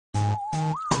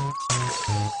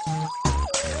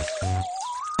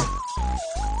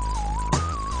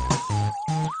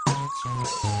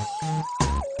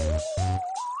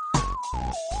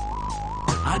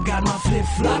got my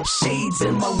flip-flop shades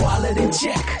and my wallet in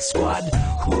check. Squad,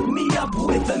 hook me up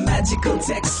with a magical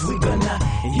text. We gonna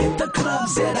hit the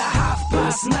clubs at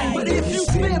 9:30. But if you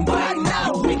spin by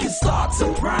now, we can start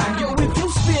to prime. Yo, if you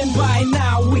spin by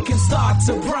now, we can start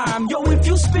to prime. Yo, if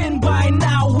you spin by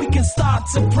now, we can start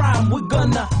to prime. We're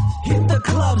gonna hit the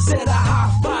clubs at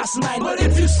 9:30. But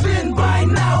if you spin by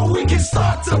now, we can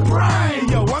start to prime.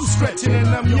 Yo, I'm stretching and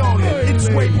I'm yawning. It's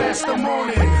way past the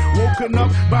morning. Woken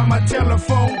up by my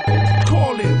telephone,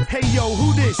 calling. Hey yo,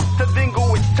 who this? The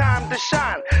Dingo, it's time to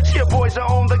shine. Your boys are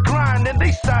on the grind and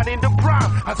they starting to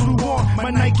prime. I threw on my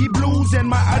Nike blues and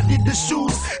my Adidas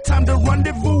shoes. Time to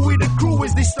rendezvous with the crew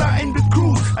as they starting to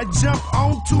cruise. I jump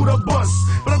onto the bus,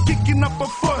 but I'm kicking up a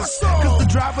fuss. Cause the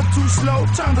driver too slow.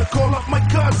 Time to call up my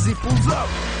cousin. He pulls up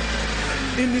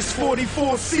in this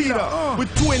 44-seater with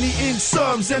 20-inch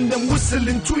subs and them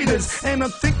whistling tweeters. And I'm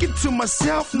thinking to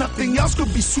myself, nothing else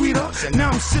could be sweeter. Now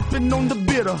I'm sipping on the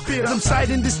bitter. I'm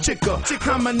sighting this chicker.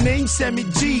 My name's Sammy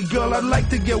G, girl, I'd like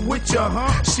to get with ya.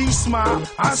 She smile,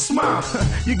 I smile.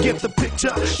 You get the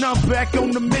picture. Now I'm back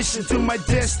on the mission to my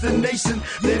destination.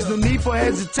 There's no need for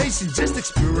hesitation, just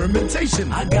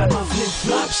experimentation. I got my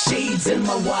flip-flop shades and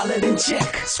my wallet in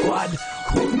check. Squad,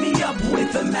 hook me up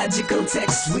with a magical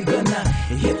text. We gonna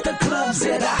hit the clubs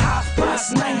at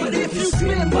 9:30. But if you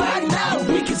spin by now,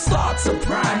 we can start to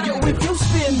prime. Yo, if you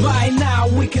spin by now,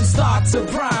 we can start to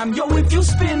prime. Yo, if you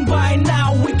spin by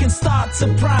now, we can start to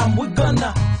prime. We're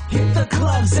gonna hit the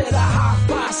clubs at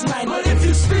 9:30. But if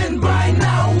you spin by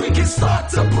now, we can start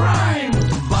to prime.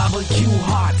 Barbecue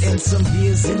hot and some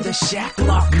beers in the shack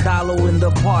lock. Dollar in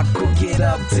the pot, cook it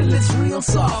up till it's real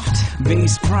soft.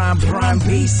 Bass prime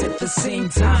bass at the same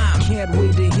time. Can't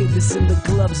wait to hear this in the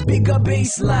clubs, bigger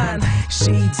bass line.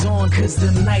 Shades on cause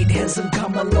the night hasn't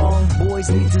come along. Boys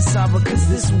need to suffer cause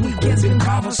this weekend's been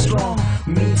cover strong.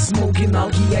 Meat smoking,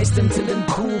 alky iced until I'm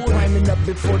cool. Priming up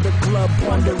before the club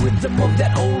on the rhythm of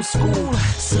that old school.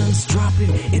 Sun's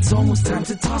dropping, it's almost time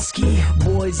to toski.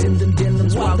 Boys in them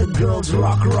denims while the girls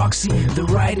rock Roxy. The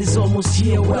ride is almost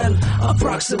here, well,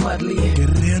 approximately.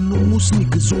 Grin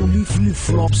sneakers, only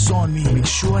flip-flops on me. Make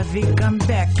sure they come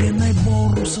back. Can I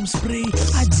borrow some spray?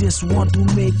 I just want to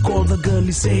make all the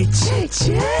girlies say che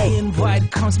che.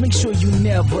 Invite comes, make sure you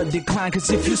never decline. Cause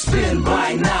if you spin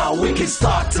by now, we can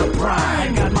start to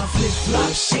prime. I got my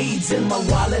flip-flop shades and my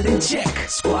wallet in check.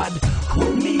 Squad,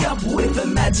 hook me up with a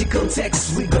magical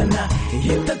text. We gonna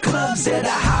hit the clubs at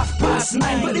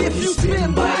 9:30. But if you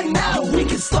spin by now, we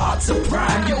can start to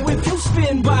prime. Yo, if you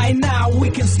spin by now, we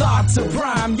can start to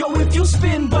prime. Yo, if you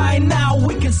spin by now,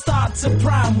 we can start to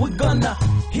prime. We're gonna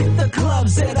hit the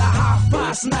clubs at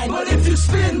 9:30. But if you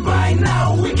spin by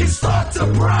now, we can start to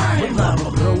prime. Well, I'm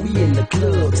a bro, we in the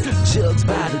clubs, jugs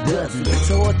by the dozen.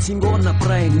 So our team gonna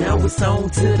prime, now it's on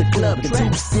to the club. The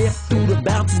two-step through the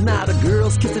bounces, now the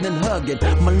girls kissing and hugging.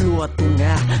 Malua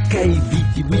tunga, kay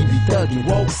viti, we be thugging.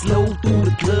 Walk slow through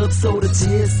the club so the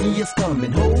chairs see us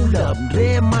coming. Hold up,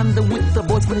 Remanda with the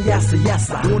boys from the Yassa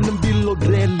Yassa. On them below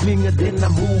Drellinger, then I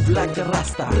move like a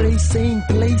Rasta. Same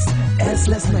place as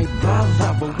last night,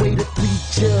 brother. But wait a 3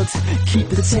 jugs, keep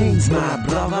the change, my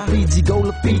brother. Fiji go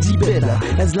to Fiji better,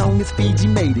 as long as Fiji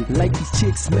made it. Like these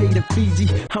chicks made in Fiji,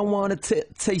 I wanna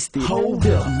taste it. Hold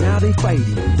up, now they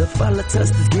fighting. The fella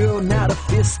touched this girl, now the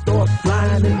fists start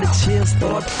flying and the chairs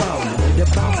start falling. The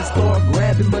bouncers start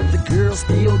grabbing, but the girl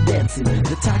still dancing.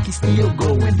 The taki still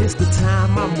going, this the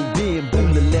time I'm moving.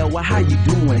 Boolalewa, how you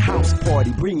doing? House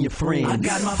party, bring your friends. I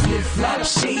got my flip-flop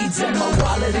shades and my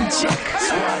wallet in check.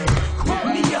 Squad, hook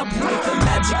me up with a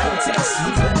magical text.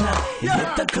 We gonna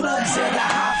hit the clubs at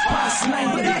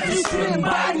 9:30. But if you spin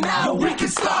by now, we can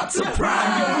start to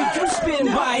prime. Yo, if you spin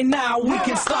by now, we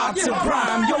can start to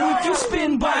prime. Yo, if you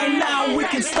spin by now, we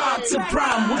can start to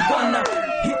prime. We're gonna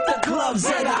hit the clubs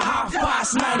at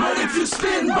 9:30. But if you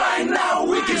spin by now,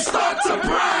 we can start to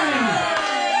prime.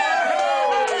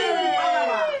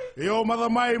 Yo, Mother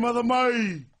May, Mother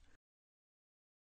May.